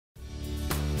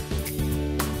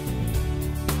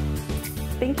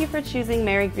Thank you for choosing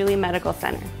Mary Greeley Medical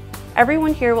Center.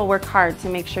 Everyone here will work hard to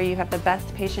make sure you have the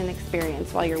best patient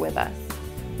experience while you're with us.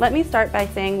 Let me start by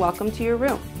saying welcome to your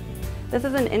room. This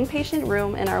is an inpatient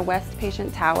room in our West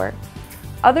Patient Tower.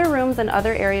 Other rooms in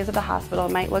other areas of the hospital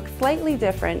might look slightly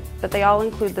different, but they all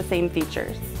include the same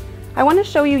features. I want to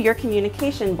show you your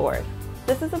communication board.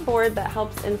 This is a board that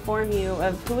helps inform you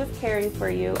of who is caring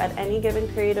for you at any given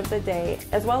period of the day,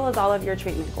 as well as all of your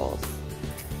treatment goals.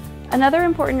 Another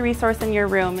important resource in your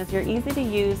room is your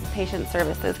easy-to-use patient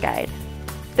services guide.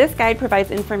 This guide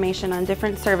provides information on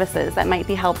different services that might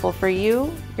be helpful for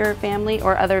you, your family,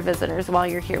 or other visitors while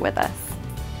you're here with us.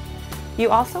 You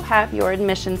also have your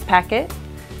admissions packet.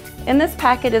 In this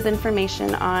packet is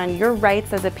information on your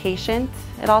rights as a patient.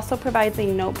 It also provides a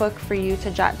notebook for you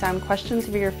to jot down questions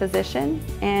for your physician,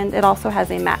 and it also has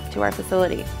a map to our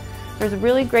facility. There's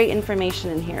really great information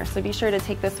in here, so be sure to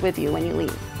take this with you when you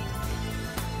leave.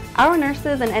 Our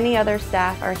nurses and any other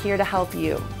staff are here to help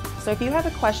you, so if you have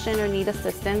a question or need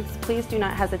assistance, please do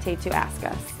not hesitate to ask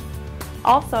us.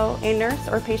 Also, a nurse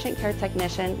or patient care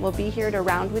technician will be here to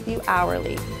round with you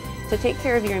hourly to take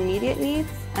care of your immediate needs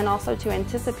and also to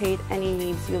anticipate any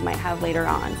needs you might have later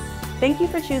on. Thank you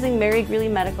for choosing Mary Greeley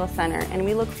Medical Center, and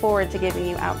we look forward to giving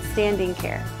you outstanding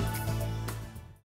care.